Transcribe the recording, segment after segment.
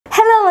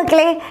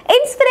മക്കളെ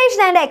inspiration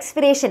and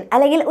expiration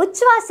അല്ലെങ്കിൽ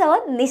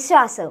ഉച്ഛ്വാസവും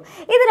നിശ്വാസവും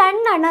ഇത്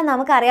രണ്ടെണ്ണം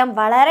നമുക്കറിയാം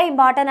വളരെ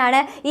ഇമ്പോർട്ടൻ്റ് ആണ്.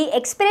 ഈ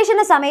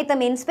എക്സ്പിറേഷൻ്റെ സമയത്തും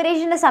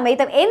ഇൻസ്പിറേഷൻ്റെ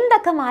സമയത്തും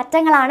എന്തൊക്കെ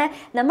മാറ്റങ്ങളാണ്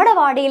നമ്മുടെ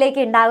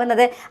ബോഡിയിലേക്ക്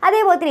ഉണ്ടാകുന്നത്,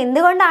 അതേപോലെ തന്നെ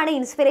എന്തുകൊണ്ടാണ്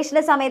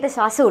ഇൻസ്പിറേഷൻ്റെ സമയത്ത്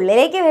ശ്വാസം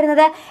ഉള്ളിലേക്ക്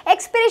വരുന്നത്,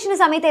 എക്സ്പിറേഷൻ്റെ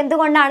സമയത്ത്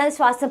എന്തുകൊണ്ടാണ്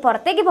ശ്വാസം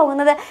പുറത്തേക്ക്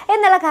പോകുന്നത്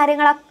എന്നുള്ള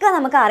കാര്യങ്ങളൊക്കെ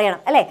നമുക്ക്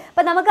അറിയണം അല്ലേ.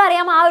 അപ്പോൾ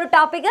നമുക്കറിയാം ആ ഒരു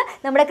ടോപ്പിക്ക്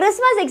നമ്മുടെ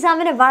ക്രിസ്മസ്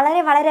എക്സാമിന്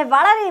വളരെ വളരെ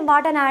വളരെ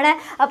ഇമ്പോർട്ടൻ്റ് ആണ്.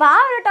 അപ്പോൾ ആ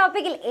ഒരു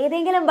ടോപ്പിക്കിൽ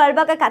ഏതെങ്കിലും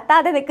ബൾബൊക്കെ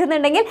കത്താതെ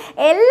നിൽക്കുന്നുണ്ടെങ്കിൽ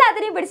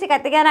എല്ലാത്തിനെയും പിടിച്ച്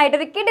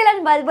കത്തിക്കാനായിട്ടൊരു കിടിലൻ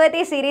ബൾബ്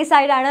എത്തിയ സീരീസ്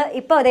ആയിട്ടാണ്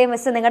ഇപ്പോൾ അതേ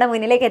മിസ് നിങ്ങളുടെ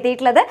മുന്നിലേക്ക്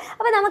എത്തിയിട്ടുള്ളത്.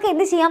 അപ്പോൾ നമുക്ക്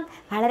എന്ത് ചെയ്യാം,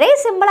 വളരെ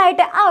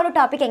സിമ്പിളായിട്ട് ആ ഒരു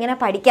ടോപ്പിക് എങ്ങനെ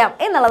പഠിക്കാം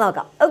എന്നുള്ളത്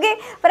നോക്കാം. ഓക്കെ,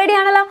 റെഡി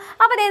ആണല്ലോ.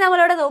 അപ്പോൾ അതേ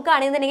നമ്മളിവിടെ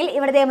നോക്കുകയാണെന്നുണ്ടെങ്കിൽ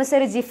ഇവിടെ മിസ്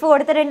ഒരു ജിഫ്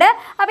കൊടുത്തിട്ടുണ്ട്.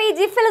 അപ്പോൾ ഈ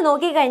ജിഫിൽ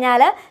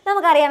നോക്കിക്കഴിഞ്ഞാൽ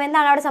നമുക്കറിയാം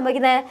എന്താണ് അവിടെ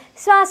സംഭവിക്കുന്നത്.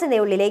 ശ്വാസത്തിൻ്റെ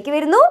ഉള്ളിലേക്ക്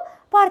വരുന്നു,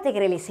 പുറത്തേക്ക്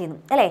റിലീസ് ചെയ്യുന്നു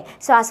അല്ലേ.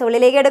 ശ്വാസം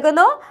ഉള്ളിലേക്ക്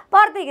എടുക്കുന്നു,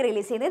 പുറത്തേക്ക്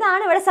റിലീസ് ചെയ്യുന്നു.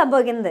 ഇതാണ് ഇവിടെ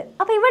സംഭവിക്കുന്നത്.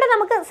 അപ്പോൾ ഇവിടെ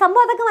നമുക്ക്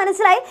സംഭവം അതൊക്കെ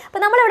മനസ്സിലായി.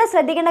 അപ്പോൾ നമ്മളിവിടെ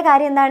ശ്രദ്ധിക്കേണ്ട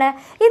കാര്യം എന്താണ്,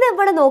 ഇത്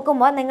ഇവിടെ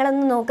നോക്കുമ്പോൾ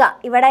നിങ്ങളൊന്ന് നോക്കുക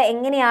ഇവിടെ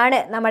എങ്ങനെയാണ്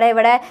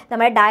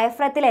നമ്മുടെ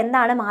ഡയഫ്രത്തിൽ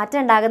എന്താണ് മാറ്റം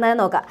ഉണ്ടാകുന്നത്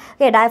നോക്കുക.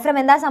 ഓക്കെ, ഡയഫ്രം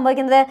എന്താ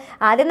സംഭവിക്കുന്നത്,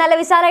 ആദ്യം നല്ല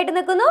വിശാലമായിട്ട്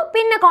നിൽക്കുന്നു,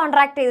 പിന്നെ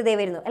കോൺട്രാക്ട് ചെയ്ത് ദേ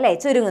വരുന്നു അല്ലേ,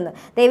 ചുരുങ്ങുന്നു,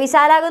 ദേ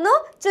വിശാലാകുന്നു,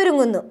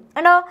 ചുരുങ്ങുന്നു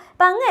കണ്ടോ.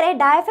 അപ്പം അങ്ങനെ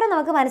ഡയഫ്രം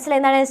നമുക്ക്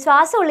മനസ്സിലായി എന്താണ്,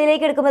 ശ്വാസം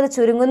ഉള്ളിലേക്ക് എടുക്കുമ്പോൾ അത്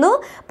ചുരുങ്ങുന്നു,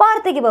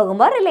 പുറത്തേക്ക്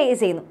പോകുമ്പോൾ റിലീസ്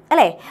ചെയ്യുന്നു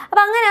അല്ലേ.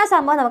 അപ്പം അങ്ങനെ ആ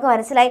സംഭവം നമുക്ക്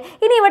മനസ്സിലായി.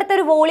 ഇനി ഇവിടുത്തെ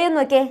ഒരു വോളിയം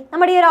നോക്കിയേ,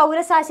 നമ്മുടെ ഈ ഒരു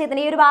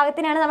ഔരസാശയത്തിന് ഈ ഒരു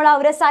ഭാഗത്തിനാണ് നമ്മൾ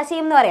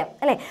ഔരസാശയം എന്ന് പറയാം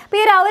അല്ലേ. അപ്പോൾ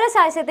ഈ ഒരു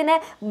ഔരസാശയത്തിൻ്റെ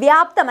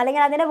വ്യാപ്തം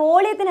അല്ലെങ്കിൽ അതിൻ്റെ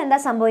വോളിയത്തിന്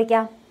എന്താ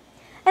സംഭവിക്കുക,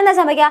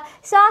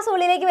 ശ്വാസം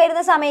ഉള്ളിലേക്ക്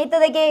വരുന്ന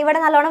സമയത്തേക്ക് ഇവിടെ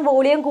നല്ലോണം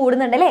വോളിയം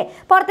കൂടുന്നുണ്ട് അല്ലേ,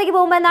 പുറത്തേക്ക്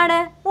പോകുമ്പോൾ എന്താണ്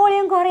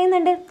വോളിയം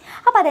കുറയുന്നുണ്ട്.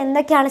 അപ്പോൾ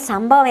അതെന്തൊക്കെയാണ്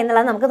സംഭവം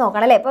എന്നുള്ളത് നമുക്ക്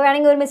നോക്കണം അല്ലേ. ഇപ്പോൾ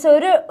വേണമെങ്കിൽ ഒരു മിസ്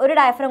ഒരു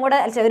ഡയഗ്രം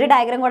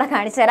കൂടെ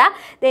കാണിച്ചു തരാം.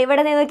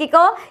 ഇവിടെ നിന്ന്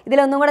നോക്കിക്കോ,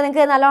 ഇതിലൊന്നും കൂടെ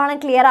നിങ്ങൾക്ക് നല്ലോണം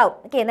ക്ലിയർ ആവും.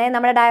 ഓക്കെ, എന്തായാലും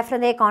നമ്മുടെ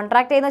ഡയഫ്രം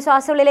കോൺട്രാക്ട് ചെയ്യുന്ന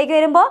ശ്വാസം ഉള്ളിലേക്ക്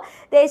വരുമ്പോൾ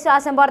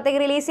ശ്വാസം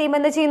പുറത്തേക്ക് റിലീസ്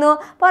ചെയ്യുമ്പോൾ എന്ത് ചെയ്യുന്നു,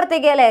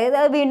 പുറത്തേക്ക് അല്ലേ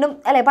വീണ്ടും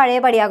അല്ലേ പഴയ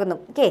പടിയാകുന്നു.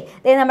 ഓക്കെ,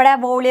 നമ്മുടെ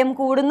വോളിയം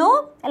കൂടുന്നു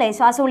അല്ലേ,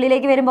 ശ്വാസം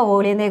ഉള്ളിലേക്ക് വരുമ്പോൾ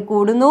വോളിയം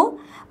കൂടുന്നു,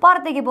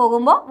 പുറത്തേക്ക്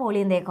പോകുമ്പോൾ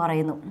വോളിയം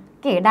കുറയുന്നു.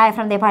 ഓക്കെ,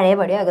 ഡയഫ്രം പഴയ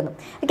പടിയാകുന്നു.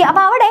 ഓക്കെ,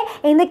 അപ്പോൾ അവിടെ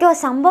എന്തൊക്കെയോ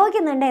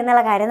സംഭവിക്കുന്നുണ്ട്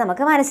എന്നുള്ള കാര്യം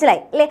നമുക്ക്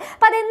മനസ്സിലായി അല്ലേ.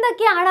 അപ്പോൾ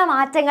അതെന്തൊക്കെയാണ്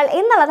മാറ്റങ്ങൾ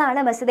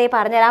എന്നുള്ളതാണ് മിസ്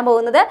പറഞ്ഞുതരാൻ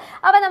പോകുന്നത്.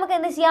 അപ്പോൾ നമുക്ക്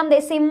എന്ത് ചെയ്യാം,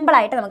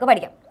 സിമ്പിളായിട്ട് നമുക്ക്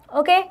പഠിക്കാം.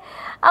 ഓക്കെ,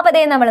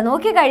 അപ്പോൾ നമ്മൾ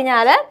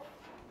നോക്കിക്കഴിഞ്ഞാൽ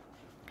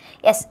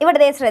യെസ്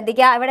ഇവിടെ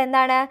ശ്രദ്ധിക്കുക, ഇവിടെ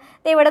എന്താണ്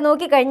ഇവിടെ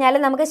നോക്കിക്കഴിഞ്ഞാൽ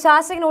നമുക്ക്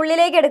ശ്വാസത്തിന്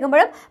ഉള്ളിലേക്ക്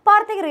എടുക്കുമ്പോഴും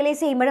പുറത്തേക്ക്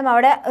റിലീസ് ചെയ്യുമ്പോഴും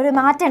അവിടെ ഒരു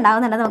മാറ്റം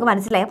ഉണ്ടാകുന്നുണ്ടെന്ന് നമുക്ക്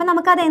മനസ്സിലായി. അപ്പോൾ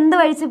നമുക്കത് എന്ത്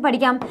വഴിച്ച്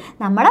പഠിക്കാം,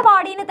 നമ്മുടെ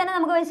ബോഡീനെ തന്നെ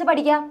നമുക്ക് വെച്ച്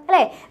പഠിക്കാം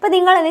അല്ലേ. ഇപ്പോൾ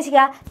നിങ്ങൾ എന്ത്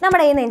ചെയ്യുക,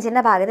 നമ്മുടെ ഈ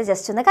നെഞ്ചിൻ്റെ ഭാഗത്ത്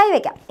ജസ്റ്റ് ഒന്ന്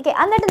കൈവയ്ക്കാം. ഓക്കെ,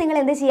 എന്നിട്ട് നിങ്ങൾ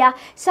എന്ത് ചെയ്യുക,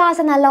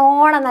 ശ്വാസം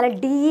നല്ലോണം നല്ല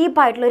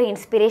ഡീപ്പായിട്ടുള്ളൊരു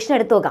ഇൻസ്പിറേഷൻ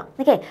എടുത്ത് നോക്കാം.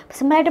 ഓക്കെ,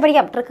 സിമ്പിളായിട്ട്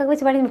പഠിക്കാം, ട്രിക്കൊക്കെ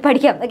വെച്ച്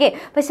പഠിക്കാം. ഓക്കെ,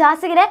 അപ്പോൾ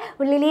ശ്വാസം ഇങ്ങനെ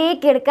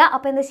ഉള്ളിലേക്ക് എടുക്കുക.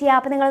 അപ്പോൾ എന്ത്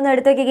ചെയ്യുക, അപ്പോൾ നിങ്ങളൊന്ന്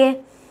എടുത്ത് നോക്കിക്കേ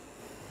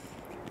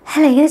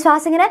അല്ല, ഇങ്ങനെ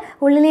ശ്വാസം ഇങ്ങനെ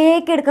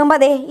ഉള്ളിലേക്ക്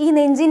എടുക്കുമ്പോൾ ഈ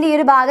നെഞ്ചിൻ്റെ ഈ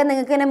ഒരു ഭാഗം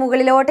നിങ്ങൾക്ക് ഇങ്ങനെ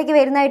മുകളിലോട്ടേക്ക്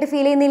വരുന്നതായിട്ട്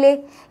ഫീൽ ചെയ്യുന്നില്ലേ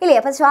ഇല്ലേ.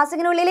 അപ്പോൾ ശ്വാസം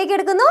ഇങ്ങനെ ഉള്ളിലേക്ക്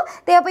എടുക്കുന്നു,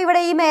 അപ്പോൾ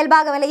ഇവിടെ ഈ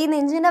മേൽഭാഗം അല്ലെ ഈ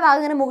നെഞ്ചിൻ്റെ ഭാഗം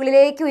ഇങ്ങനെ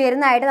മുകളിലേക്ക്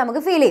ഉയരുന്നതായിട്ട്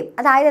നമുക്ക് ഫീൽ ചെയ്യും.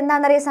 അതായത്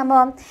എന്താണെന്നറിയാം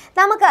സംഭവം,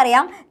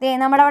 നമുക്കറിയാം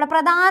നമ്മുടെ അവിടെ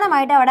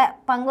പ്രധാനമായിട്ട് അവിടെ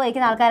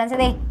പങ്കുവഹിക്കുന്ന ആൾക്കാരെന്ന്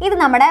വെച്ചാൽ ഇത്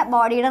നമ്മുടെ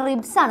ബോഡിയുടെ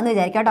റിബ്സ് ആണെന്ന്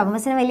വിചാരിക്കാം കേട്ടോ. അപ്പോൾ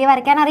മിസ്സിന് വലിയ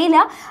വരയ്ക്കാൻ അറിയില്ല,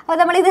 അപ്പോൾ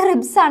നമ്മളിത്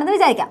റിബ്സ് ആണെന്ന്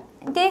വിചാരിക്കാം.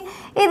 ഓക്കെ,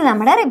 ഇത്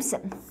നമ്മുടെ റിബ്സ്.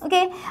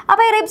 ഓക്കെ,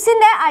 അപ്പോൾ ഈ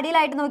റിബ്സിൻ്റെ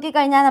അടിയിലായിട്ട്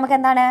നോക്കിക്കഴിഞ്ഞാൽ നമുക്ക്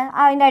എന്താണ്,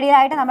 അതിൻ്റെ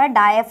അടിയിലായിട്ട് നമ്മുടെ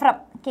ഡയഫ്രം.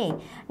 ഓക്കെ,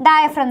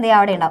 ഡയഫ്രം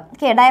അവിടെ ഉണ്ടാവും.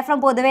 ഓക്കെ, ഡയഫ്രം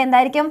പൊതുവെ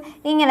എന്തായിരിക്കും,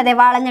 ഇങ്ങനെ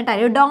വളഞ്ഞിട്ട്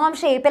ഒരു ഡോം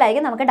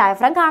ഷേപ്പിലായിരിക്കും നമുക്ക്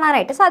ഡയഫ്രം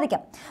കാണാനായിട്ട്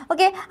സാധിക്കും.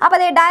 ഓക്കെ, അപ്പോൾ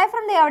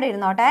ഡയഫ്രം അവിടെ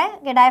ഇരുന്നോട്ടെ.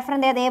 ഓക്കെ, ഡയഫ്രം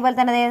അതേപോലെ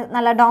തന്നെ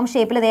നല്ല ഡോം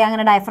ഷേപ്പിൽ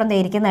അങ്ങനെ ഡയഫ്രം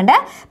ഇരിക്കുന്നുണ്ട്.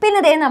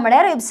 പിന്നെ നമ്മുടെ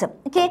റിബ്സ്.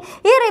 ഓക്കെ,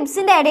 ഈ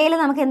റിബ്സിൻ്റെ ഇടയിൽ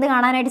നമുക്ക് എന്ത്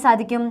കാണാനായിട്ട്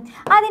സാധിക്കും,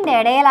 അതിൻ്റെ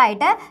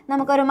ഇടയിലായിട്ട്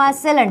നമുക്കൊരു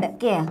മസിൽ ഉണ്ട്.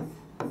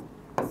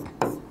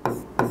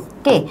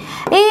 ഓക്കെ,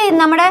 ഈ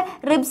നമ്മുടെ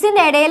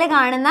റിബ്സിൻ്റെ ഇടയിൽ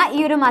കാണുന്ന ഈ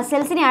ഒരു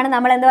മസിൽസിനെയാണ്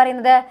നമ്മൾ എന്ത്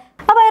പറയുന്നത്,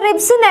 അപ്പോൾ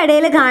റിബ്സിൻ്റെ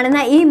ഇടയിൽ കാണുന്ന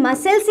ഈ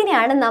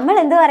മസിൽസിനെയാണ് നമ്മൾ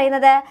എന്ത്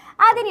പറയുന്നത്,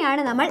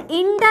 അതിനെയാണ് നമ്മൾ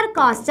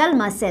ഇന്റർകോസ്റ്റൽ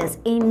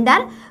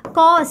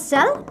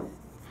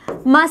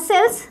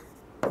മസിൽസ്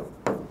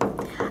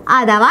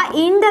അഥവാ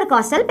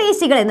ഇന്റർകോസ്റ്റൽ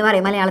പേശികൾ എന്ന്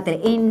പറയും മലയാളത്തിൽ.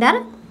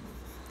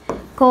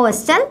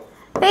 ഇന്റർകോസ്റ്റൽ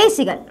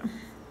പേശികൾ.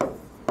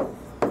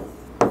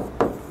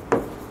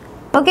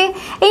 ഓക്കെ,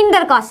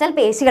 ഇന്റർകോസ്റ്റൽ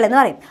പേശികൾ എന്ന്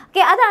പറയും.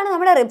 ഓക്കെ, അതാണ്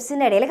നമ്മുടെ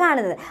റിബ്സിൻ്റെ ഇടയിൽ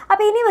കാണുന്നത്.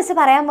 അപ്പോൾ ഇനി മിസ്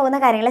പറയാൻ പോകുന്ന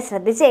കാര്യങ്ങൾ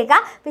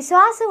ശ്രദ്ധിച്ചേക്കാം.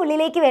 വിശ്വാസം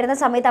ഉള്ളിലേക്ക് വരുന്ന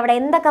സമയത്ത് അവിടെ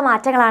എന്തൊക്കെ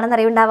മാറ്റങ്ങളാണെന്ന്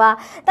അറിയുണ്ടാവുക.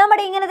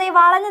 നമ്മുടെ ഇങ്ങനെ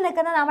വളഞ്ഞു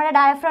നിൽക്കുന്ന നമ്മുടെ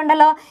ഡയഫ്രം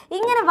ഉണ്ടല്ലോ,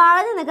 ഇങ്ങനെ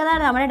വളഞ്ഞു നിൽക്കുന്ന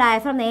നമ്മുടെ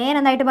ഡയഫ്രം നേരെ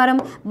എന്തായിട്ട് മാറും,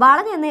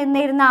 വളഞ്ഞു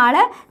നിന്നിരുന്ന ആൾ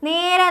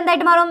നേരെ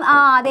എന്തായിട്ട് മാറും,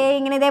 അതേ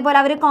ഇങ്ങനെ ഇതേപോലെ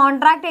അവർ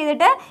കോൺട്രാക്ട്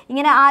ചെയ്തിട്ട്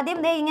ഇങ്ങനെ ആദ്യം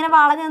ഇങ്ങനെ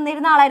വളഞ്ഞു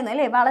നിന്നിരുന്ന ആളായിരുന്നു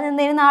അല്ലേ, വളഞ്ഞു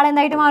നിന്നിരുന്ന ആൾ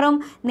എന്തായിട്ട് മാറും,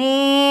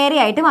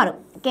 നേരെയായിട്ട് മാറും.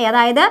 ഓക്കെ,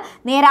 അതായത്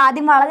നേരെ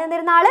ആദ്യം വളഞ്ഞു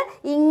നിന്നിരുന്ന ആൾ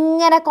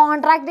ഇങ്ങനെ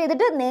കോൺട്രാക്ട്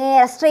ചെയ്തിട്ട്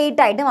നേരെ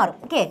സ്ട്രെയിറ്റ് ആയിട്ട് മാറും.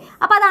 ഓക്കെ,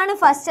 അപ്പോൾ അതാണ്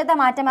ഫസ്റ്റത്തെ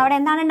മാറ്റം. അവിടെ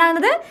എന്താണ്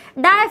ഉണ്ടാകുന്നത്,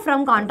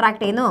 ഡയഫ്രം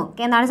കോൺട്രാക്ട് ചെയ്യുന്നു.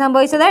 ഓക്കെ, എന്താണ്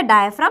സംഭവിച്ചത്,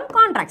 ഡയഫ്രം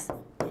കോൺട്രാക്ട്സ്,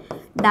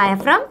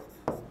 ഡയഫ്രം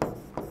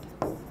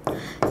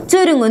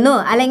ചുരുങ്ങുന്നു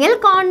അല്ലെങ്കിൽ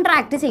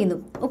കോൺട്രാക്ട് ചെയ്യുന്നു.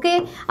 ഓക്കെ,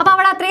 അപ്പോൾ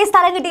അവിടെ അത്രയും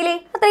സ്ഥലം കിട്ടിയില്ലേ,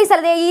 അത്രയും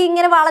സ്ഥലത്ത് ഈ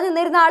ഇങ്ങനെ വളഞ്ഞു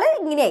നിന്നിരുന്ന ആൾ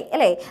ഇങ്ങനെയായി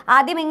അല്ലേ.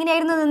 ആദ്യം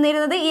എങ്ങനെയായിരുന്നു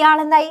നിന്നിരുന്നത്, ഈ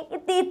ആളെന്തായി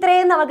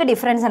ഇത്രയും നമുക്ക്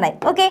ഡിഫറൻസ് ഉണ്ടായി.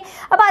 ഓക്കെ,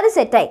 അപ്പോൾ അത്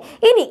സെറ്റായി.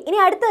 ഇനി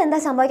അടുത്തത് എന്താ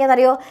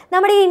സംഭവിക്കാന്നറിയോ,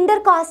 നമ്മുടെ ഈ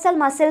ഇൻ്റർകോസ്റ്റൽ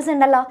മസിൽസ്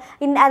ഉണ്ടല്ലോ,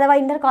 അഥവാ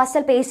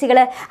ഇൻ്റർകോസ്റ്റൽ പേശികൾ,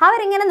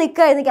 അവരിങ്ങനെ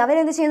നിൽക്കുക,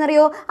 അവരെന്ത്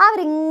ചെയ്യുന്നറിയോ,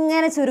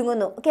 അവരിങ്ങനെ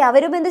ചുരുങ്ങുന്നു. ഓക്കെ,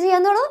 അവരും എന്ത്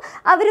ചെയ്യാന്നുള്ളൂ,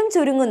 അവരും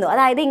ചുരുങ്ങുന്നു.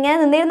 അതായത് ഇങ്ങനെ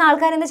നിന്നിരുന്ന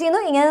ആൾക്കാർ എന്ത്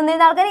ചെയ്യുന്നു, ഇങ്ങനെ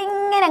നിന്നിരുന്ന ആൾക്കാർ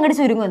ഇങ്ങനെ അങ്ങോട്ട്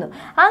ചുരുങ്ങുന്നു.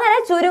 അങ്ങനെ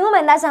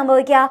ചുരുങ്ങുമ്പോൾ എന്താ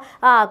സംഭവിക്കുക,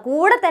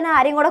 കൂടെ തന്നെ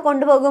ആരെയും കൂടെ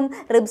കൊണ്ടുപോകും,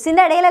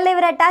 റിബ്സിൻ്റെ ഇടയിലല്ലേ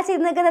ഇവർ അറ്റാച്ച്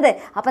ചെയ്ത് നിൽക്കുന്നത്.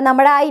 അപ്പം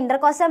നമ്മുടെ ആ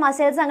ഇൻ്റർകോസ്റ്റൽ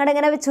മസിൽസ് അങ്ങോട്ട്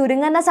ഇങ്ങനെ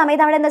ചുരുങ്ങുന്ന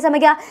സമയത്ത് അവിടെ എന്താ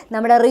സംഭവിക്കുക,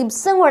 നമ്മുടെ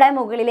റിബ്സും കൂടെ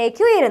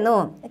മുകളിലേക്ക് ഉയരുന്നു.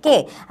 ഓക്കെ,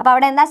 അപ്പോൾ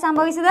അവിടെ എന്താ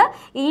സംഭവിച്ചത്,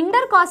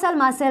 ഇൻ്റർകോസ്റ്റൽ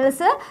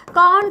മസിൽസ്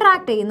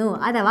കോൺട്രാക്ട് ചെയ്യുന്നു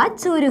അഥവാ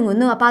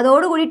ചുരുങ്ങുന്നു. അപ്പോൾ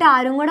അതോടുകൂടിയിട്ട്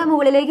ആരും കൂടെ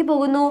മുകളിലേക്ക്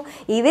പോകുന്നു,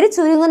 ഇവർ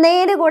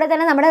ചുരുങ്ങുന്നതിൻ്റെ കൂടെ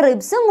തന്നെ നമ്മുടെ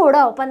റിബ്സും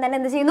കൂടെ ഒപ്പം തന്നെ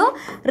എന്ത് ചെയ്യുന്നു,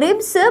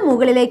 റിബ്സ്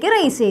മുകളിലേക്ക്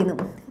റേസ് ചെയ്യുന്നു.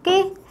 Okay,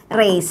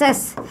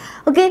 races.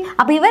 ഓക്കെ,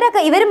 അപ്പോൾ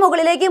ഇവർ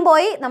മുകളിലേക്കും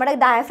പോയി, നമ്മുടെ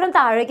ഡയഫ്രം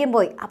താഴേക്കും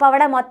പോയി. അപ്പോൾ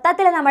അവിടെ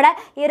മൊത്തത്തിൽ നമ്മുടെ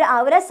ഈ ഒരു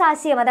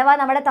ഔരസാസ്യം അഥവാ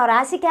നമ്മുടെ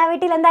തൊറാസിക്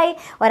ക്യാവിറ്റിയിൽ എന്തായി,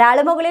 ഒരാൾ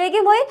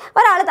മുകളിലേക്കും പോയി,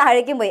 ഒരാൾ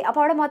താഴേക്കും പോയി.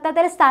 അപ്പോൾ അവിടെ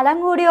മൊത്തത്തിൽ സ്ഥലം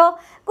കൂടി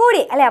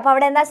അല്ലേ. അപ്പോൾ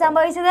അവിടെ എന്താ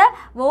സംഭവിച്ചത്,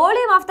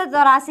 volume of the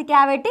thoracic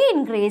cavity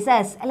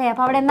increases അല്ലേ.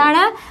 അപ്പോൾ അവിടെ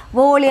എന്താണ്,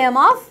 volume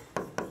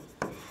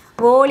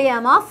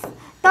of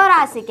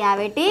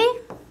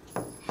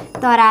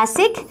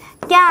thoracic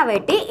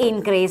cavity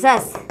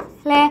increases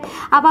അല്ലേ.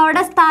 അപ്പോൾ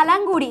അവിടെ സ്ഥലം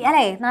കൂടി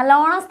അല്ലേ,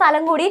 നല്ലോണം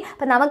സ്ഥലം കൂടി.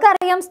 അപ്പം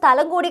നമുക്കറിയാം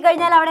സ്ഥലം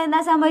കൂടിക്കഴിഞ്ഞാൽ അവിടെ എന്താ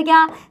സംഭവിക്കുക,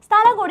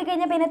 സ്ഥലം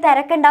കൂടിക്കഴിഞ്ഞാൽ പിന്നെ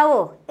തിരക്കുണ്ടാവുമോ,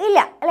 ഇല്ല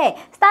അല്ലേ.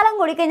 സ്ഥലം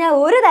കൂടിക്കഴിഞ്ഞാൽ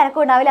ഒരു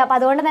തിരക്കും ഉണ്ടാവില്ല. അപ്പോൾ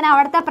അതുകൊണ്ട് തന്നെ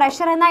അവിടുത്തെ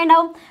പ്രഷർ എന്താ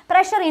ഉണ്ടാവും,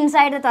 pressure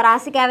inside the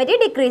thoracic cavity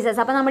decreases.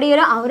 അപ്പോൾ നമ്മുടെ ഈ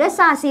ഒരു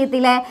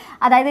ഔരസാസ്യത്തിലെ,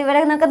 അതായത്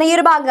ഇവിടെ നിൽക്കുന്ന ഈ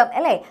ഒരു ഭാഗം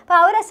അല്ലേ, അപ്പോൾ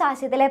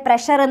ഔരസാസ്യത്തിലെ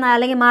പ്രഷർ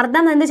അല്ലെങ്കിൽ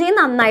മർദ്ദം എന്ത് ചെയ്യും,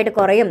 നന്നായിട്ട്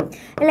കുറയും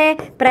അല്ലേ.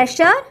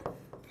 Pressure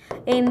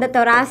in the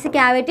thoracic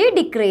cavity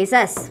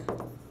decreases,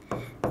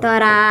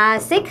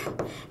 thoracic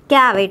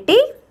cavity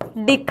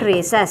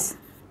decreases.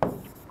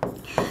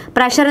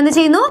 Pressure എന്ത്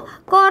ചെയ്യുന്നു,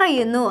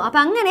 കുറയുന്നു. അപ്പം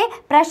അങ്ങനെ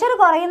പ്രഷർ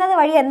കുറയുന്നത്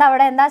വഴി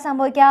എന്താ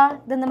സംഭവിക്കുക,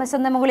 ഇതൊന്ന് മിസ്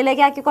ഒന്ന്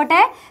മുകളിലേക്ക്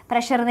ആക്കിക്കോട്ടെ.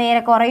 പ്രഷർ നേരെ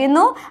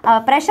കുറയുന്നു.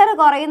 പ്രഷർ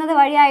കുറയുന്നത്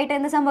വഴിയായിട്ട്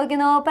എന്ത്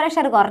സംഭവിക്കുന്നു,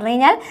 പ്രഷർ കുറഞ്ഞു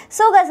കഴിഞ്ഞാൽ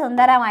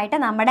സുഖസുന്ദരമായിട്ട്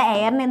നമ്മുടെ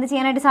എയറിന് എന്ത്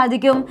ചെയ്യാനായിട്ട്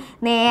സാധിക്കും,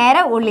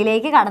 നേരെ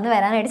ഉള്ളിലേക്ക് കടന്നു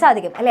വരാനായിട്ട്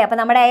സാധിക്കും അല്ലേ. അപ്പം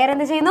നമ്മുടെ എയർ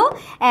എന്ത് ചെയ്യുന്നു,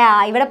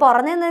 ഇവിടെ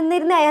പുറത്ത്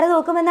നിന്നിരുന്ന എയർ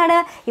നോക്കുമ്പോൾ എന്താണ്,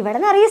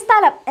 ഇവിടെ നിറയെ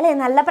സ്ഥലം അല്ലേ,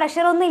 നല്ല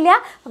പ്രഷറൊന്നും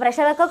ഇല്ല,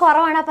 പ്രഷറൊക്കെ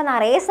കുറവാണ്. അപ്പം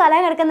നിറയെ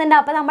സ്ഥലം കിടക്കുന്നുണ്ട്.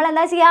 അപ്പം നമ്മൾ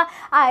എന്താ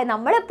ചെയ്യുക,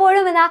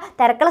 നമ്മളെപ്പോഴും എന്താ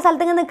തിരക്കുള്ള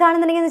സ്ഥലത്ത്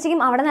നിൽക്കുകയാണെന്നുണ്ടെങ്കിൽ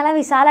ചെയ്യും, അവിടെ നല്ല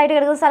വിശാലമായിട്ട്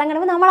കിടക്കുന്ന സ്ഥലം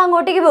കാണുമ്പോൾ നമ്മൾ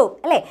അങ്ങോട്ടേക്ക് പോകും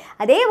അല്ലേ.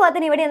 അതേപോലെ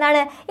തന്നെ ഇവിടെ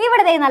എന്താണ്,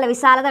 ഇവിടുത്തെ നല്ല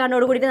വിശാലത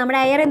കണ്ടോട് കൂടിയിട്ട്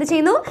നമ്മുടെ എയർ എന്ത്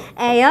ചെയ്യുന്നു,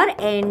 എയർ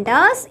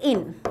എൻറ്റേഴ്സ്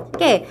ഇൻ.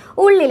 ഓക്കെ,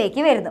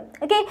 ഉള്ളിലേക്ക് വരുന്നു.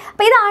 ഓക്കെ,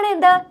 അപ്പോൾ ഇതാണ്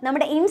എന്ത്,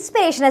 നമ്മുടെ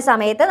ഇൻസ്പിറേഷൻ്റെ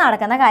സമയത്ത്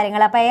നടക്കുന്ന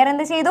കാര്യങ്ങൾ. അപ്പോൾ എയർ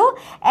എന്ത് ചെയ്തു,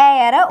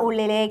 എയർ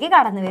ഉള്ളിലേക്ക്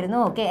കടന്നു വരുന്നു.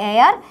 ഓക്കെ,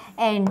 എയർ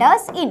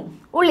എൻറ്റേഴ്സ് ഇൻ,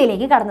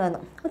 ഉള്ളിലേക്ക് കടന്നു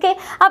വന്നു. ഓക്കെ,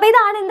 അപ്പോൾ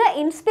ഇതാണ് എന്ത്,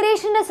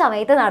 ഇൻസ്പിറേഷൻ്റെ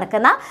സമയത്ത്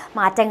നടക്കുന്ന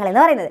മാറ്റങ്ങൾ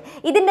എന്ന് പറയുന്നത്.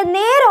 ഇതിൻ്റെ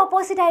നേരെ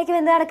ഓപ്പോസിറ്റ് ആയിരിക്കും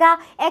എന്ത് നടക്കുക,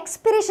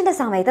 എക്സ്പിറേഷൻ്റെ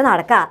സമയത്ത്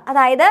നടക്കുക.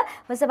 അതായത്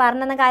മിസ്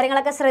പറഞ്ഞ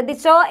കാര്യങ്ങളൊക്കെ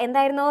ശ്രദ്ധിച്ചോ,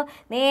 എന്തായിരുന്നു,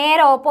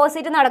 നേരെ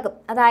ഓപ്പോസിറ്റ് നടക്കും.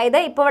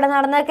 അതായത് ഇപ്പോൾ ഇവിടെ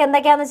നടന്നതൊക്കെ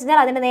എന്തൊക്കെയാണെന്ന് വെച്ച്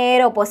കഴിഞ്ഞാൽ അതിൻ്റെ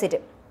നേരെ ഓപ്പോസിറ്റ്.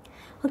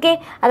 ഓക്കെ,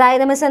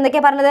 അതായത് മിസ്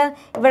എന്തൊക്കെയാണ് പറഞ്ഞത്,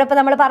 ഇവിടെ ഇപ്പോൾ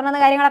നമ്മൾ പറഞ്ഞ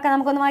കാര്യങ്ങളൊക്കെ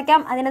നമുക്കൊന്ന്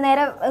വായിക്കാം. അതിൻ്റെ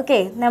നേരെ ഓക്കെ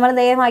നമ്മൾ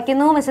നേരെ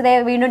വായിക്കുന്നു. മിസ്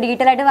വീണ്ടും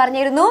ഡീറ്റെയിൽ ആയിട്ട്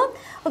പറഞ്ഞിരുന്നു.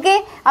 ഓക്കെ,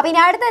 അപ്പോൾ ഇനി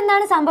അടുത്ത്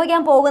എന്താണ്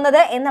സംഭവിക്കാൻ പോകുന്നത്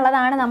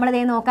എന്നുള്ളതാണ് നമ്മൾ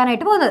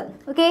നോക്കാനായിട്ട് പോകുന്നത്.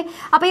 ഓക്കെ,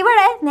 അപ്പോൾ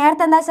ഇവിടെ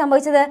നേരത്തെ എന്താ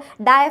സംഭവിച്ചത്,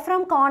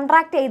 ഡയഫ്രം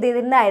കോൺട്രാക്ട്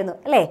ചെയ്തിട്ടുണ്ടായിരുന്നു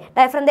അല്ലേ.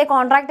 ഡയഫ്രം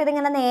കോൺട്രാക്ട് ചെയ്ത്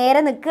ഇങ്ങനെ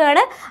നേരെ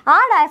നിൽക്കുകയാണ്. ആ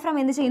ഡയഫ്രം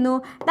എന്ത് ചെയ്യുന്നു,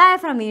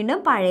 ഡയഫ്രം വീണ്ടും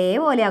പഴയ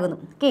പോലെയാകുന്നു.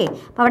 ഓക്കെ,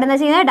 അപ്പോൾ അവിടെ എന്താ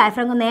ചെയ്യുന്നത്,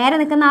 ഡയഫ്രം നേരെ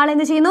നിൽക്കുന്ന ആൾ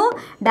എന്ത് ചെയ്യുന്നു,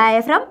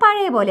 ഡയഫ്രം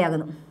പഴയ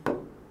പോലെയാകുന്നു.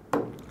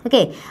 ഓക്കെ,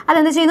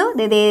 അതെന്ത് ചെയ്യുന്നു,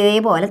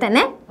 ഇതേപോലെ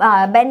തന്നെ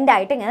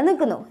ബെൻഡായിട്ട് ഇങ്ങനെ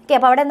നിൽക്കുന്നു. ഓക്കെ,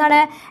 അപ്പോൾ അവിടെ എന്താണ്,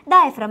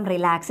 ഡയഫ്രം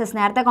റിലാക്സസ്.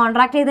 നേരത്തെ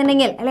കോൺട്രാക്ട്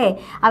ചെയ്തിട്ടുണ്ടെങ്കിൽ അല്ലേ,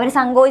 അവർ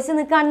സങ്കോചിച്ച്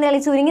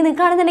നിൽക്കുകയാണെന്നുണ്ടെങ്കിൽ, ചുരുങ്ങി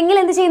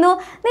നിൽക്കുകയാണെന്നുണ്ടെങ്കിൽ എന്ത് ചെയ്യുന്നു,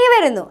 നീ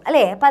വരുന്നു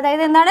അല്ലേ. അപ്പോൾ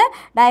അതായത് എന്താണ്,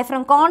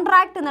 ഡയഫ്രം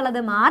കോൺട്രാക്ട്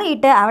എന്നുള്ളത്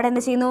മാറിയിട്ട് അവിടെ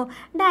എന്ത് ചെയ്യുന്നു,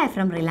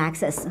 diaphragm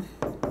relaxes.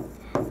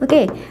 Okay,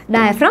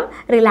 diaphragm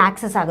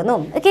relaxes ആകുന്നു.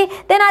 ഓക്കെ,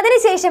 ദെൻ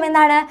അതിനുശേഷം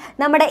എന്താണ്,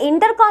 നമ്മുടെ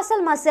ഇൻ്റർകോസ്റ്റൽ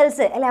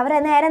മസിൽസ് അല്ലെ, അവർ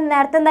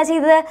നേരത്തെ എന്താ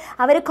ചെയ്തത്,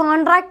 അവർ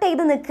കോൺട്രാക്ട്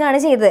ചെയ്ത് നിൽക്കുകയാണ്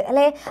ചെയ്തത്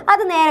അല്ലേ.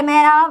 അത്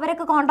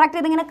അവരൊക്കെ കോൺട്രാക്ട്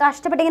ചെയ്ത് ഇങ്ങനെ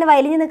കഷ്ടപ്പെട്ട് ഇങ്ങനെ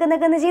വലിഞ്ഞ്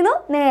നിൽക്കുന്ന ചെയ്യുന്നു,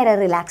 നേരെ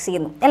റിലാക്സ്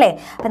ചെയ്യുന്നു അല്ലേ.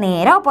 അപ്പം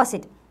നേരെ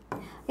ഓപ്പോസിറ്റ്.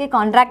 ഓക്കെ,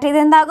 കോൺട്രാക്ട് ചെയ്ത്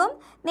എന്താകും,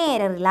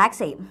 നേരെ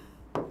റിലാക്സ് ചെയ്യും,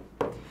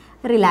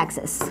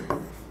 റിലാക്സസ്.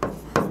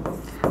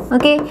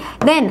 ഓക്കെ,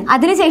 ദെൻ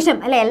അതിനുശേഷം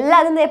അല്ലേ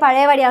എല്ലാതും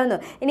പഴയ പടിയാവുന്നു.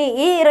 ഇനി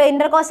ഈ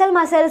ഇൻ്റർകോസ്റ്റൽ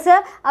മസിൽസ്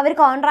അവർ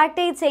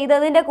കോൺട്രാക്ട്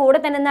ചെയ്തതിൻ്റെ കൂടെ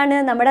തന്നെ എന്താണ്,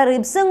 നമ്മുടെ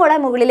റിബ്സും കൂടെ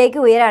മുകളിലേക്ക്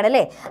ഉയരാണ്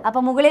അല്ലേ.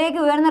 അപ്പോൾ മുകളിലേക്ക്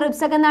ഉയർന്ന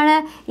റിബ്സൊക്കെ എന്താണ്,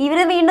 ഇവർ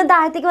വീണ്ടും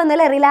താഴത്തേക്ക്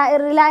വന്നല്ലേ,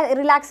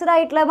 റിലാക്സ്ഡ്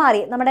ആയിട്ടുള്ള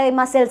മാറി നമ്മുടെ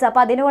മസിൽസ്.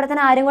 അപ്പോൾ അതിൻ്റെ കൂടെ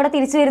തന്നെ ആരും കൂടെ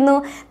തിരിച്ചു വരുന്നു,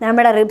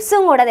 നമ്മുടെ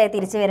റിബ്സും കൂടെ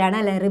തിരിച്ചു വരികയാണ്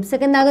അല്ലേ.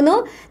 റിബ്സൊക്കെ എന്താകുന്നു,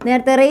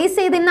 നേരത്തെ റേസ്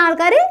ചെയ്തിരുന്ന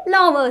ആൾക്കാർ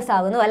ലോവേഴ്സ്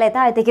ആകുന്നു അല്ലേ,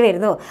 താഴത്തേക്ക്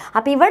വരുന്നു.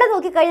 അപ്പോൾ ഇവിടെ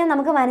നോക്കിക്കഴിഞ്ഞാൽ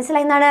നമുക്ക്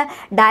മനസ്സിലായി എന്താണ്,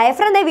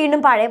 ഡയഫ്രം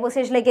വീണ്ടും പഴയ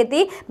പൊസിഷനിലേക്ക്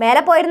എത്തി,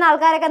 മേലെ പോയിരുന്ന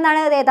ആൾക്കാരൊക്കെ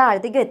എന്താണ്,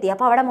 താഴത്തേക്ക് എത്തി.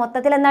 അപ്പോൾ അവിടെ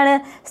മൊത്തത്തിൽ എന്താണ്,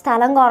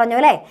 സ്ഥലം കുറഞ്ഞു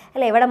അല്ലേ.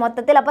 ഇവിടെ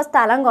മൊത്തത്തിൽ അപ്പോൾ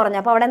സ്ഥലം കുറഞ്ഞു.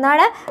 അപ്പോൾ അവിടെ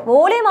എന്താണ്,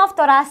 volume of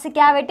thoracic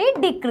cavity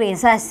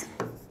decreases.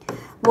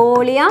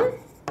 Volume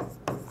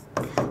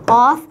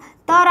of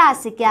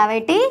thoracic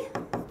cavity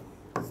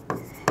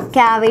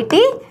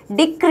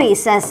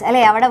decreases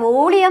അല്ലേ, അവിടെ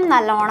വോളിയം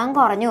നല്ലോണം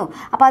കുറഞ്ഞു.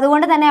 അപ്പോൾ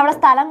അതുകൊണ്ട് തന്നെ അവിടെ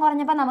സ്ഥലം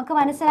കുറഞ്ഞപ്പോൾ നമുക്ക്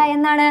മനസ്സിലായി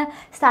എന്താണ്,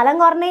 സ്ഥലം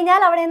കുറഞ്ഞു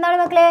കഴിഞ്ഞാൽ അവിടെ എന്താണ്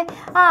മക്കളെ,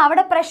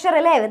 അവിടെ പ്രഷർ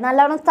അല്ലേ,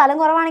 നല്ലോണം സ്ഥലം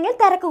കുറവാണെങ്കിൽ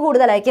തിരക്ക്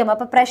കൂടുതലായിരിക്കും.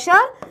 അപ്പോൾ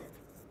പ്രഷർ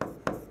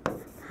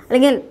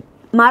അല്ലെങ്കിൽ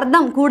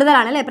മർദ്ദം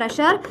കൂടുതലാണ് അല്ലേ,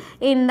 pressure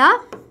in the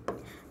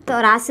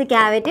thoracic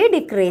cavity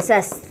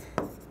decreases.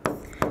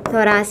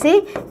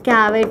 thoracic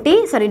cavity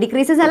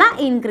decreases അല്ല,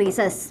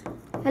 ഇൻക്രീസസ്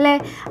അല്ലേ.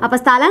 അപ്പോൾ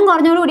സ്ഥലം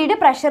കുറഞ്ഞോട് കൂടിയിട്ട്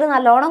പ്രഷർ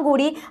നല്ലോണം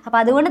കൂടി. അപ്പോൾ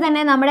അതുകൊണ്ട്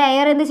തന്നെ നമ്മുടെ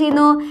എയർ എന്ത്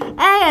ചെയ്യുന്നു,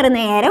 എയർ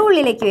നേരെ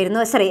ഉള്ളിലേക്ക് വരുന്നു.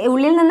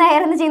 ഉള്ളിൽ നിന്ന്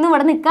എയർ എന്ത് ചെയ്യുന്നു,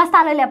 ഇവിടെ നിൽക്കാൻ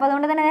സ്ഥലമില്ല. അപ്പോൾ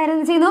അതുകൊണ്ട് തന്നെ എയർ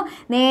എന്ത് ചെയ്യുന്നു,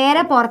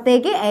 നേരെ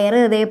പുറത്തേക്ക് എയർ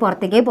ഇതേ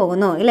പുറത്തേക്ക്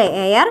പോകുന്നു അല്ലേ.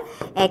 Air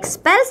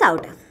എക്സ്പെൽസ്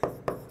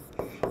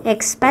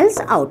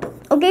out.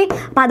 ഓക്കെ,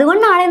 അപ്പോൾ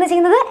അതുകൊണ്ടാണ് എന്ത്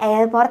ചെയ്യുന്നത്,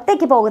 എയർ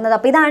പുറത്തേക്ക് പോകുന്നത്.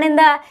 അപ്പോൾ ഇതാണ്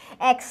എന്താ,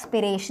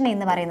 എക്സ്പിരേഷൻ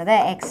എന്ന് പറയുന്നത്.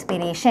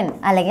 എക്സ്പിരേഷൻ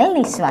അല്ലെങ്കിൽ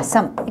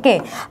നിശ്വാസം. ഓക്കെ,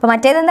 അപ്പോൾ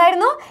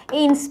മറ്റേതെന്തായിരുന്നു,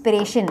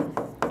 ഇൻസ്പിരേഷൻ.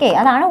 ഓക്കെ,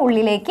 അതാണ്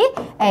ഉള്ളിലേക്ക്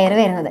എയർ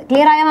വരുന്നത്.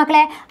 ക്ലിയർ ആയ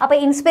മക്കളെ? അപ്പോൾ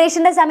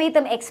ഇൻസ്പിരേഷൻ്റെ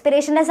സമയത്തും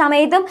എക്സ്പിരേഷൻ്റെ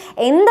സമയത്തും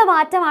എന്ത്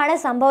മാറ്റമാണ്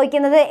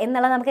സംഭവിക്കുന്നത്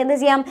എന്നുള്ളത് നമുക്ക് എന്ത്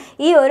ചെയ്യാം,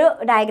 ഈ ഒരു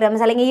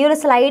ഡയഗ്രാംസ് അല്ലെങ്കിൽ ഈ ഒരു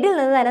സ്ലൈഡിൽ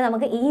നിന്ന് തന്നെ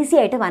നമുക്ക് ഈസി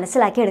ആയിട്ട്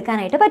മനസ്സിലാക്കി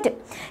എടുക്കാനായിട്ട് പറ്റും.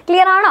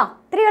 ക്ലിയർ ആണോ?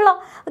 ഇത്രയേ ഉള്ളൂ.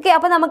 ഓക്കെ,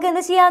 അപ്പോൾ നമുക്ക്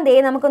എന്ത് ചെയ്യാം,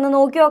 നമുക്കൊന്ന്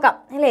നോക്കി നോക്കാം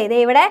അല്ലേ.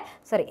 ഇവിടെ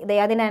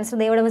അതിൻ്റെ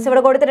ആൻസർ ഇവിടെ മിസ്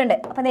ഇവിടെ കൊടുത്തിട്ടുണ്ട്.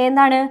 അപ്പോൾ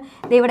എന്താണ്,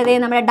 ഇവിടെ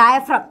നമ്മുടെ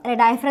ഡയഫ്രം അല്ലെ.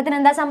 ഡയഫ്രത്തിന്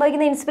എന്താ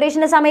സംഭവിക്കുന്നത്,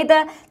 ഇൻസ്പിരേഷൻ്റെ സമയത്ത്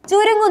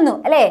ചുരുങ്ങുന്നു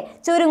അല്ലേ,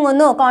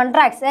 ചുരുങ്ങുന്നു.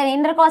 കോൺട്രാക്ട്സ്,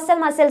 ഇന്റർകോസ്റ്റൽ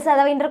മസിൽസ്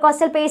അഥവാ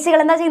ഇന്റർകോസ്റ്റൽ പേശികൾ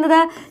എന്താ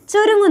ചെയ്യുന്നത്,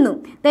 ചുരുങ്ങുന്നു.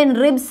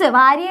 റിബ്സ്,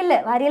 വാരിയൽ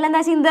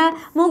എന്താ ചെയ്യുന്നത്,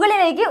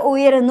 മുകളിലേക്ക്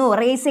ഉയരുന്നു,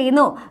 റേസ്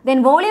ചെയ്യുന്നു.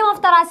 വോളിയം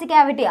ഓഫ് thoracic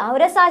cavity,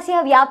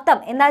 ഔരസാശയ വ്യാപ്തം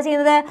എന്താ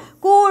ചെയ്യുന്നത്,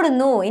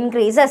 കൂടുന്നു,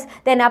 ഇൻക്രീസസ്.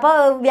 അപ്പോൾ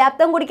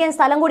വ്യാപ്തം കൂടിക്കഴിഞ്ഞാൽ,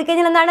 സ്ഥലം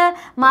കൂടിക്കഴിഞ്ഞാൽ എന്താണ്,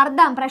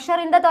 മർദ്ദം, pressure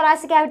in the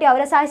thoracic cavity,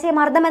 ഔരസാശയ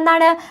മർദ്ദം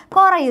എന്താണ്,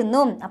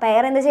 കുറയുന്നു. അപ്പോൾ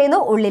എയർ എന്ത് ചെയ്യുന്നു,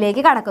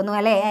 ഉള്ളിലേക്ക് കടക്കുന്നു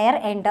അല്ലേ, എയർ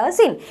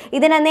എൻറ്റേഴ്സ് ഇൻ.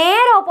 ഇതിന്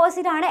നേരെ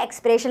ഓപ്പോസിറ്റ് ആണ്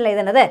എക്സ്പിരേഷനിൽ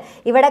എഴുതുന്നത്.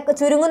 ഇവിടെ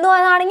ചുരുങ്ങുന്നു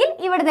എന്നാണെങ്കിൽ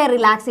ഇവിടെ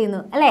റിലാക്സ്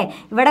ചെയ്യുന്നു അല്ലേ,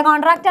 ഇവിടെ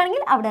കോൺട്രാക്ട്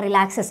ആണെങ്കിൽ അവിടെ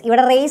റിലാക്സസ്.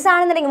 ഇവിടെ റേസ്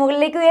ആണെന്നുണ്ടെങ്കിൽ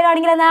മുകളിലേക്ക്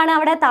ഉയരുകയാണെങ്കിൽ എന്താണ്,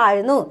 അവിടെ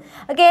താഴുന്നു.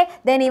 ഓക്കെ,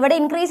 ഇവിടെ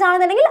ഇൻക്രീസ്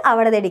ആണെന്നുണ്ടെങ്കിൽ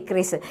അവിടെ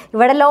ഡിക്രീസ്,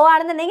 ഇവിടെ ലോ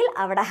ആണെന്നുണ്ടെങ്കിൽ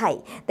അവിടെ ഹൈ,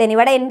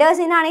 ഇവിടെ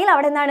എൻറ്റേഴ്സ് ഇൻ ആണെങ്കിൽ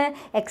അവിടെ എന്താണ്,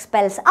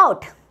 എക്സ്പെൽസ്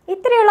ഔട്ട്.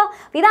 ഇത്രയേ ഉള്ളൂ.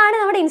 ഇതാണ്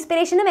നമ്മുടെ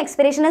ഇൻസ്പിരേഷനും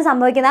എക്സ്പിരേഷനും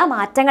സംഭവിക്കുന്ന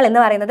മാറ്റങ്ങൾ എന്ന്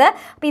പറയുന്നത്.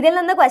 അപ്പോൾ ഇതിൽ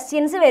നിന്ന്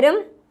ക്വസ്റ്റ്യൻസ് വരും.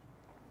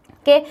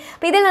 ഓക്കെ,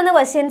 അപ്പോൾ ഇതിൽ നിന്ന്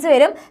ക്വസ്റ്റ്യൻസ്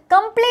വരും.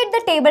 Complete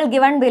the table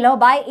given below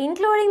by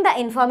including the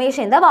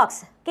information in the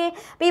box. Okay,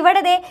 അപ്പോൾ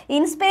ഇവിടെ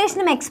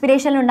ഇൻസ്പിരേഷനും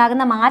എക്സ്പിരേഷനിലും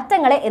ഉണ്ടാകുന്ന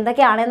മാറ്റങ്ങൾ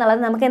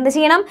എന്തൊക്കെയാണെന്നുള്ളത് നമുക്ക് എന്ത്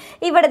ചെയ്യണം,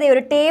 ഇവിടെ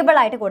ഒരു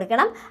ടേബിളായിട്ട്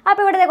കൊടുക്കണം.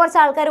 അപ്പോൾ ഇവിടെ കുറച്ച്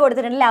ആൾക്കാർ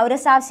കൊടുത്തിട്ടുണ്ടല്ലേ,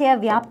 ഔരസാശയ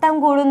വ്യാപ്തം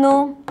കൂടുന്നു,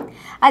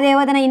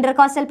 അതേപോലെ തന്നെ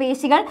ഇന്റർകോസ്റ്റൽ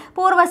പേശികൾ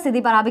പൂർവ്വസ്ഥിതി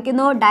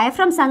പ്രാപിക്കുന്നു,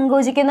 ഡയഫ്രം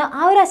സങ്കോചിക്കുന്നു,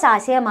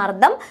 ഔരസാശയ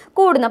മർദ്ദം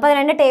കൂടുന്നു. അപ്പോൾ അത്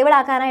രണ്ട് ടേബിൾ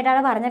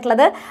ആക്കാനായിട്ടാണ്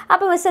പറഞ്ഞിട്ടുള്ളത്.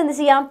 അപ്പോൾ മിസ് എന്ത്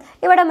ചെയ്യാം,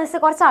 ഇവിടെ മിസ്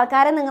കുറച്ച്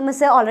ആൾക്കാരെ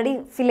മിസ് ഓൾറെഡി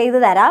ഫിൽ ചെയ്ത്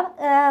തരാം,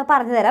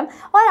 പറഞ്ഞു തരാം.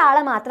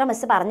 ഒരാളെ മാത്രം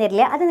മിസ് പറഞ്ഞു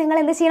തരില്ല. അത് നിങ്ങൾ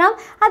എന്ത് ചെയ്യണം,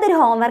 അതൊരു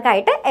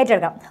ഹോംവർക്കായിട്ട്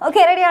ഏറ്റെടുക്കണം.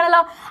 ഓക്കെ, റെഡി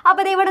ആണല്ലോ?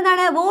 അപ്പോൾ ഇവിടെ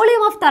നിന്നാണ്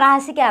volume of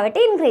thoracic cavity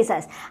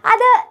increases.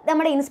 അത്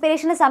നമ്മുടെ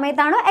ഇൻസ്പിരേഷൻ്റെ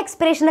സമയത്താണോ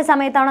എക്സ്പിരേഷൻ്റെ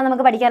സമയത്താണോ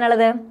നമുക്ക്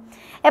പഠിക്കാനുള്ളത്?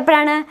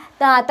 എപ്പോഴാണ്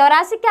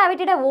thoracic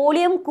cavityയുടെ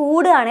വോളിയം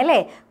കൂടുകയാണ് അല്ലേ,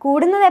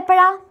 കൂടുന്നത്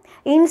എപ്പോഴാണ്,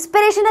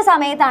 ഇൻസ്പിരേഷൻ്റെ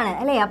സമയത്താണ്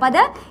അല്ലേ. അപ്പോൾ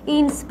അത്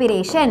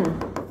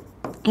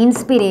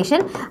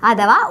ഇൻസ്പിരേഷൻ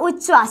അഥവാ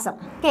ഉച്ഛ്വാസം.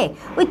 ഓക്കെ,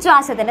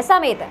 ഉച്ഛ്വാസത്തിൻ്റെ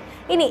സമയത്ത്.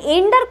 ഇനി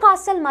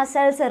ഇന്റർകോസ്റ്റൽ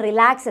മസിൽസ്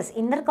റിലാക്സസ്,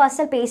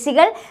 ഇന്റർകോസ്റ്റൽ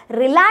പേശികൾ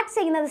റിലാക്സ്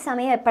ചെയ്യുന്നത്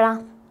സമയം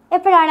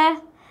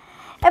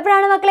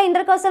എപ്പോഴാണ് മക്കളെ,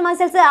 ഇന്റർകോസ്റ്റൽ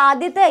മസിൽസ്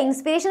ആദ്യത്തെ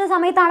ഇൻസ്പിരേഷൻ്റെ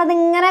സമയത്താണ്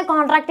അതിങ്ങനെ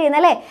കോൺട്രാക്ട് ചെയ്യുന്നത്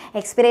അല്ലേ.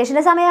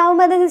 എക്സ്പിരേഷൻ്റെ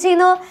സമയമാകുമ്പോൾ അത്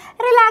ചെയ്യുന്നു,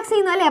 റിലാക്സ്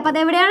ചെയ്യുന്നു അല്ലേ. അപ്പോൾ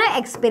അതെവിടെയാണ്,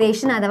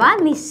 എക്സ്പിരേഷൻ അഥവാ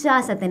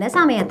നിശ്വാസത്തിൻ്റെ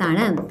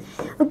സമയത്താണ്.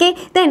 ഓക്കെ,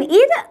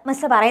 ഇത്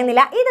മിസ്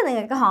പറയുന്നില്ല, ഇത്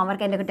നിങ്ങൾക്ക്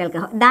ഹോംവർക്ക് എൻ്റെ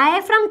കുട്ടികൾക്ക്.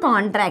 ഡയഫ്രം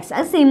കോൺട്രാക്ട്സ്,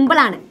 അത്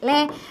സിമ്പിളാണ് അല്ലേ.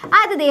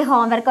 അത്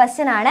ഹോംവർക്ക്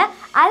ക്വസ്റ്റ്യൻ ആണ്.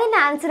 അതിൻ്റെ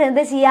ആൻസർ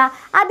എന്ത് ചെയ്യുക,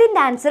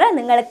 അതിൻ്റെ ആൻസർ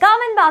നിങ്ങൾ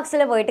കമൻറ്റ്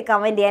ബോക്സിൽ പോയിട്ട്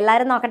കമൻറ്റ് ചെയ്യുക.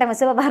 എല്ലാവരും നോക്കട്ടെ,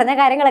 മിസ് ഇപ്പോൾ പറഞ്ഞ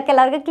കാര്യങ്ങളൊക്കെ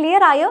എല്ലാവർക്കും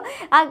ക്ലിയർ ആയോ,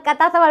 ആ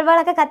കത്താത്ത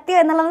ബൾബുകളൊക്കെ കത്തിയോ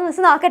എന്നുള്ളത്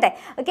മിസ് നോക്കട്ടെ.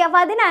 ഓക്കെ,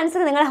 അപ്പോൾ അതിൻ്റെ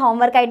ആൻസർ നിങ്ങൾ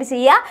ഹോംവർക്കായിട്ട്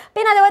ചെയ്യുക.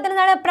 പിന്നെ അതുപോലെ തന്നെ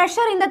എന്താണ്,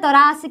 pressure in the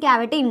thoracic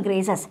cavity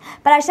increases.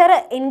 Pressure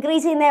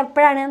increase ചെയ്യുന്നത്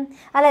എപ്പോഴാണ്,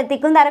 അല്ലെ,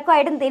 തിക്കും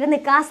തിരക്കുമായിട്ടും തീരെ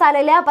നിൽക്കാൻ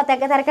സ്ഥലമില്ല, അപ്പോൾ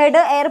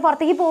തിരക്കായിട്ട് എയർ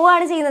പുറത്തേക്ക്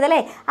പോവുകയാണ് ചെയ്യുന്നത് അല്ലേ.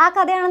 ആ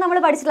കഥയാണ് നമ്മൾ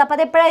പഠിച്ചിട്ടുള്ളത്. അപ്പോൾ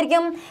അത്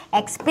എപ്പോഴായിരിക്കും,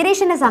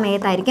 എക്സ്പിരേഷൻ്റെ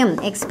സമയത്തായിരിക്കും.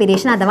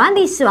 എക്സ്പിരേഷൻ അഥവാ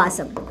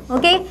നിശ്വാസം.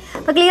 ഓക്കെ,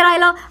 അപ്പോൾ ക്ലിയർ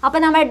ആയല്ലോ?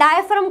 അപ്പോൾ നമ്മൾ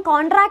ഡയഫ്രം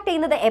കോൺട്രാക്ട്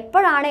ചെയ്യുന്നത്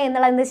എപ്പോഴാണ്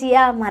എന്നുള്ളത് എന്ത്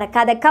ചെയ്യുക,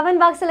 മറക്കാതെ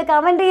കമൻറ്റ് ബോക്സിൽ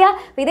കമൻറ്റ്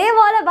ചെയ്യുക.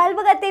 ഇതേപോലെ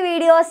ബൾബ് കത്തി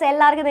വീഡിയോസ്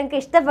എല്ലാവർക്കും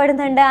നിങ്ങൾക്ക്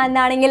ഇഷ്ടപ്പെടുന്നുണ്ട്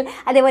എന്നാണെങ്കിൽ,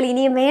 അതേപോലെ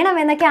ഇനിയും വേണം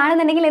എന്നൊക്കെ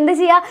ആണെന്നുണ്ടെങ്കിൽ എന്ത്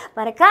ചെയ്യുക,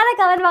 മറക്കാതെ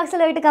കമൻറ്റ് ബോക്സിൽ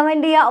പോയിട്ട്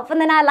കമൻറ്റ് ചെയ്യുക. ഒപ്പം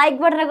തന്നെ ആ ലൈക്ക്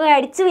ബട്ടണൊക്കെ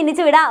അടിച്ച്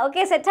പിന്നിച്ച് വിടാം.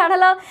 ഓക്കെ,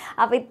 സെറ്റാണല്ലോ?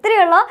 അപ്പോൾ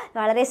ഇത്രയേ ഉള്ളൂ.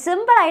 വളരെ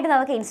സിമ്പിളായിട്ട്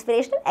നമുക്ക്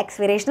ഇൻസ്പിരേഷനും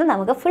എക്സ്പിരേഷനും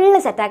നമുക്ക്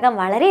ഫുള്ള് സെറ്റാക്കാൻ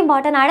വളരെ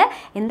ഇമ്പോർട്ടൻ്റ് ആണ്.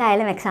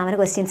 എന്തായാലും എക്സാമിന്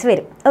ക്വസ്റ്റ്യൻസ്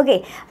വരും. ഓക്കെ,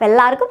 അപ്പോൾ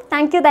എല്ലാവർക്കും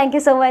താങ്ക്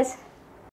യു സോ മച്ച്.